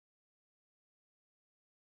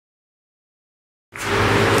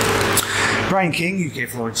Brian King, UK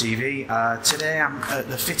Flooring TV. Today I'm at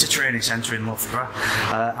the Fitter Training Centre in Loughborough.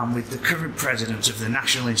 I'm with the current president of the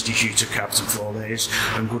National Institute of Carpet and Floor Layers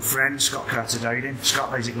and good friend Scott Carter Dowding. Scott,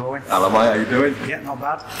 how's it going? Hello mate, how you doing? Yeah, not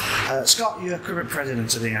bad. Scott, you're current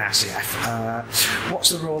president of the NICF. What's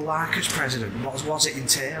the role like as president? What does it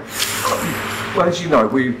entail? Well, as you know,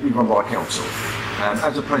 we run by council.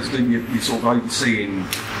 As a president, you're sort of overseeing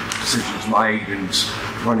decisions made and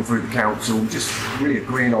running through the council, just really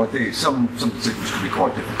agreeing ideas. Some decisions can be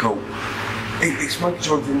quite difficult. It's making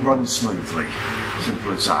sure everything runs smoothly.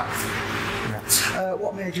 Simple as that. Yeah.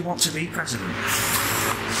 What made you want to be president?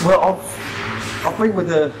 Well,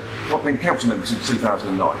 I've been council member since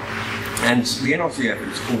 2009, and the NICF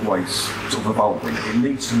is always sort of evolving. It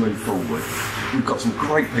needs to move forward. We've got some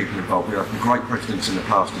great people involved. We've had some great presidents in the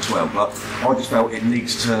past as well, but I just felt it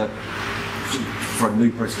needs to, for a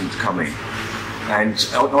new president to come in. And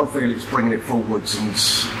I feel it's bringing it forwards and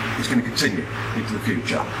it's going to continue into the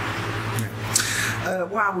future.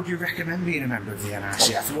 Why would you recommend being a member of the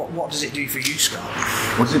NICF? What does it do for you, Scott?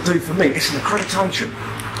 What does it do for me? It's an accreditation.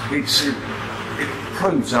 It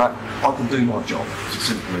proves that I can do my job. It's as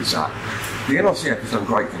simple as that. The NICF has done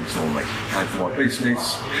great things for me and for my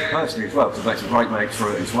business, personally as well, because I've made some great mates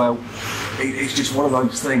through it as well. It's just one of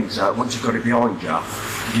those things, once you've got it behind you,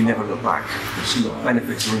 you never look back. The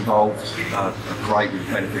benefits are involved, are great with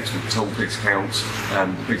benefits with tool discounts,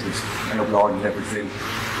 the business helpline and everything.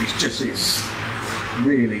 It's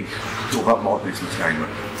really sort of up my business game.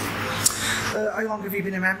 How long have you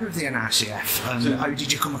been a member of the NICF and how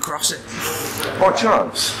did you come across it? By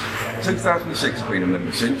chance. 2006 I've been a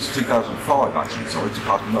member since, 2005 actually, sorry, to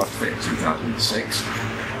pass my last fit in 2006.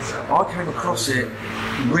 I came across it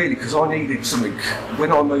really because I needed something.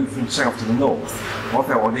 When I moved from south to the north, I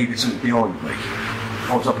felt I needed something behind me.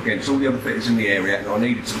 I was up against all the other fitters in the area and I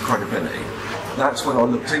needed some credibility. That's when I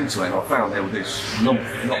looked into it and I found there was this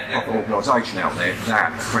not-for-profit organisation out there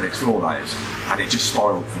that accredits floor layers, and it just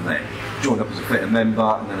spiralled from there. Joined up as a fitter member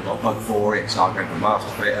and then I got a bug for it, started going for master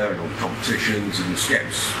fitter and all the competitions and the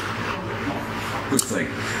steps. Good thing.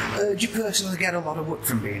 Do you personally get a lot of work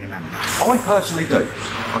from being a member? I personally do.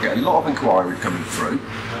 I get a lot of inquiries coming through.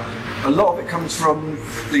 A lot of it comes from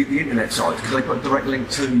the internet sites because they put a direct link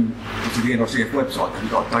to the NICF website because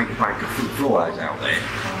we've got a data bank of floor layers out there.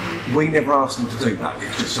 We never asked them to do that,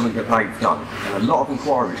 it's just something that they've done. And a lot of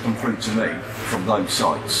inquiries come through to me from those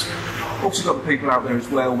sites. Also got the people out there as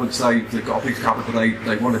well, once they've got a piece of carpet but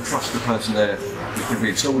they want to trust the person there who's going to be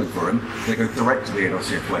installing for them, they go direct to the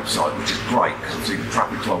NICF website, which is great because obviously the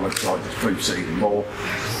traffic to our website just boosts it even more.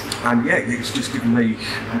 And yeah, it's just given me,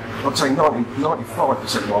 I'd say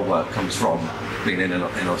 95% of my work comes from being an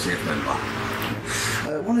NICF member.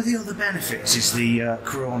 One of the other benefits is the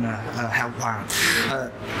Corona helpline.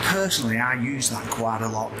 Personally, I use that quite a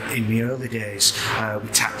lot in the early days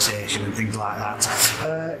with taxation and things like that.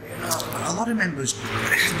 A lot of members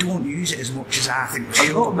don't use it as much as I think they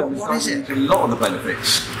should. What is it? A lot of the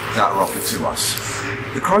benefits that are offered to us.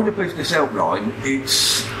 The Corona Business Helpline,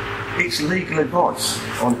 it's legal advice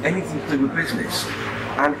on anything to do with business,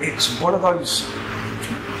 and it's one of those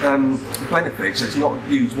benefits that's not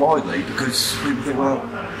used widely because people think, well,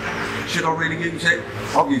 should I really use it?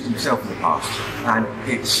 I've used it myself in the past, and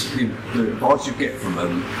it's the advice you get from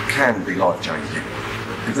them can be life-changing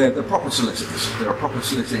because they're proper solicitors. They're a proper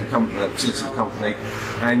soliciting company,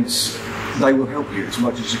 and they will help you as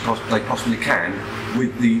much as they possibly can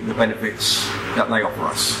with the benefits that they offer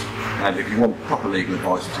us. And if you want proper legal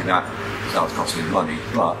advice to do that, it starts costing money,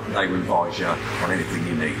 but they will advise you on anything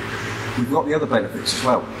you need. We've got the other benefits as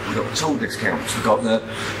well. We've got the tool discounts. We've got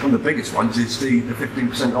one of the biggest ones is the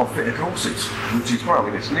 15% off fitter courses, which is, well, I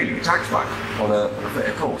mean, it's nearly a tax back on a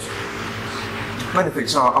fitter course.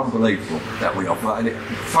 Benefits are unbelievable that we offer, and it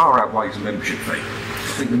far outweighs the membership fee.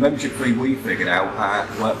 I think the membership fee we figured out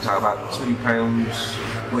worked out about £2.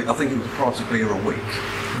 I think it was the price of beer a week.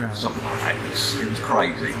 Yeah. Something like that. It was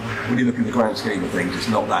crazy. When you look in the grand scheme of things, it's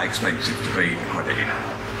not that expensive to be accredited.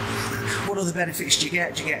 What other benefits do you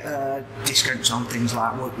get? Do you get discounts on things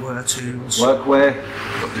like workwear, tools? Workwear,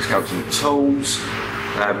 got discounts on the tools.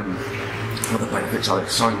 Other benefits are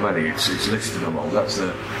so many, it's listed them all, that's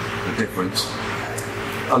the difference.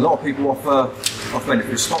 A lot of people offer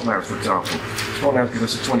benefits, spot nails for example. Spot nails give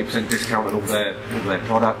us a 20% discount on all their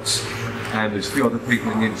products. And there's a few other people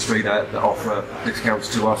in the industry that offer discounts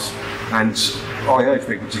to us, and I urge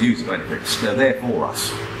people to use the benefits. They're there for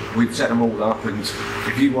us. We've set them all up, and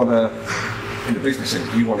if you want to, in the business end,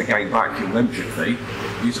 if you want to gain back your membership fee,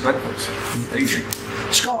 use the benefits. Easy.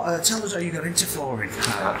 Scott, tell us how you got into flooring.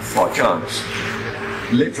 By chance.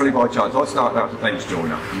 Literally by chance. I started out as a bench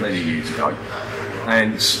joiner many years ago,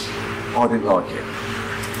 and I didn't like it.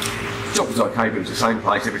 The job was okay, but it was the same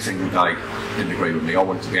place every single day. Didn't agree with me. I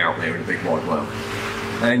wanted to be out there in the big wide world.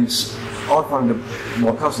 And I phoned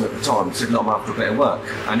my cousin at the time and said, look, I'm after a bit of work.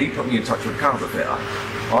 And he put me in touch with a carpet fitter.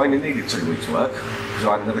 I only needed 2 weeks' work because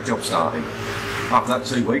I had another job starting. After that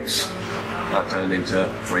 2 weeks, that turned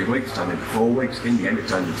into 3 weeks, turned into 4 weeks. In the end, it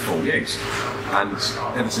turned into 4 years. And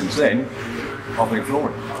ever since then, I've been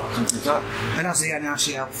flooring. Simple as that. And has the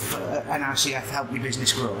NICF helped your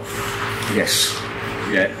business grow? Yes.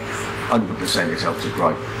 Yeah. 100% it's helped it grow.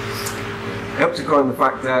 It helped it grow in the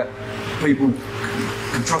fact that people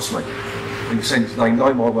can trust me. In the sense they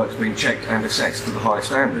know my work's been checked and assessed to the highest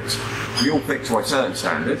standards. We all pick to a certain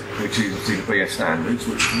standard, which is obviously the BS standards,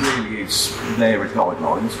 which really is there as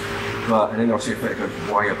guidelines, but an NICF fitter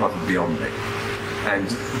goes way above and beyond it. And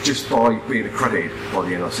just by being accredited by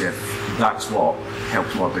the NICF, that's what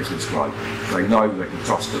helps my business grow. They know they can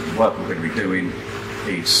trust that the work we're going to be doing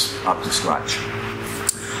is up to scratch.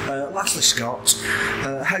 Lastly, Scott,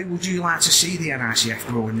 how would you like to see the NICF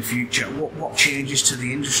grow in the future? What changes to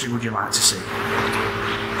the industry would you like to see?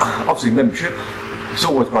 Obviously, membership. It's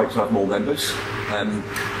always great to have more members.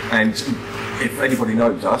 And if anybody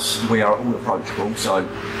knows us, we are all approachable. So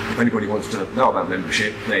if anybody wants to know about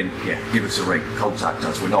membership, then yeah, give us a ring, contact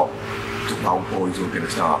us. We're not old boys who are going to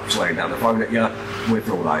start swearing down the phone at you. We're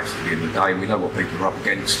for all age at the end of the day, and we know what people are up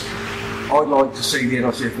against. I'd like to see the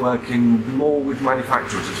NICF working more with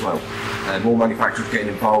manufacturers as well. More manufacturers getting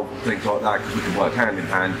involved, things like that, because we can work hand in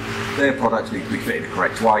hand. Their products need to be fitted the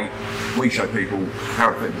correct way. We show people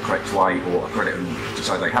how to fit them the correct way, or accredit them to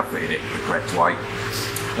say they have fitted it the correct way.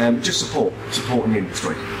 Just supporting the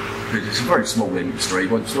industry, because it's a very small industry.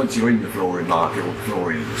 Once you're in the flooring market or the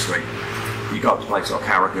flooring industry, you go up to places like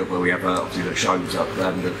Harrogate where we have obviously the shows up,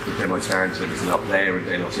 the demo stands and everything up there, and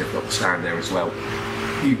NICF got the stand there as well.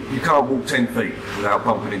 You can't walk 10 feet without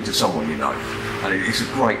bumping into someone you know, and it's a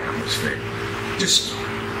great atmosphere. Just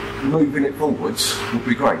moving it forwards would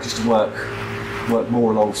be great, just to work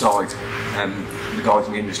more alongside the guys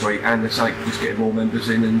in the industry, and the sake of just getting more members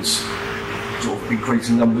in and sort of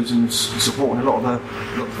increasing numbers and supporting a lot of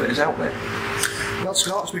the fitters out there. Well,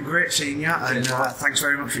 Scott, it's been great seeing you, and thanks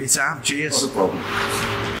very much for your time. Cheers. Not a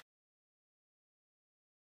problem.